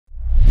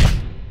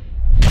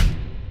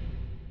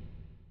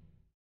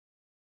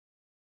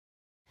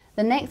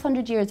The next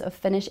 100 years of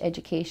Finnish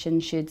education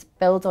should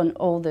build on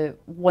all the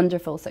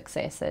wonderful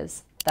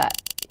successes that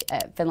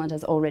Finland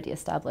has already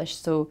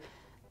established. So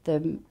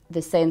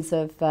the sense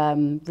of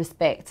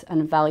respect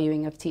and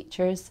valuing of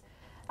teachers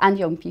and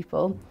young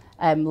people,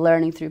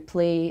 learning through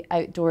play,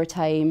 outdoor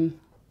time,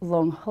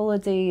 long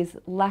holidays,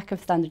 lack of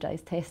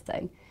standardised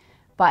testing.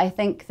 But I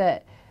think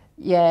that,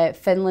 yeah,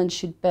 Finland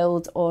should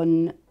build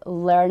on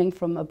learning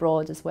from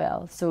abroad as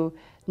well. So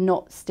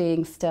not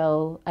staying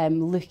still,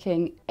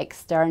 looking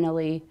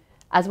externally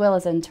as well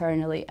as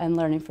internally and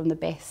learning from the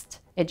best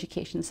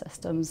education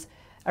systems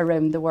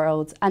around the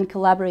world and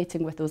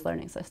collaborating with those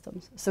learning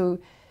systems. So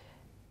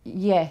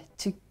yeah,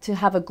 to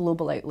have a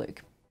global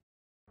outlook.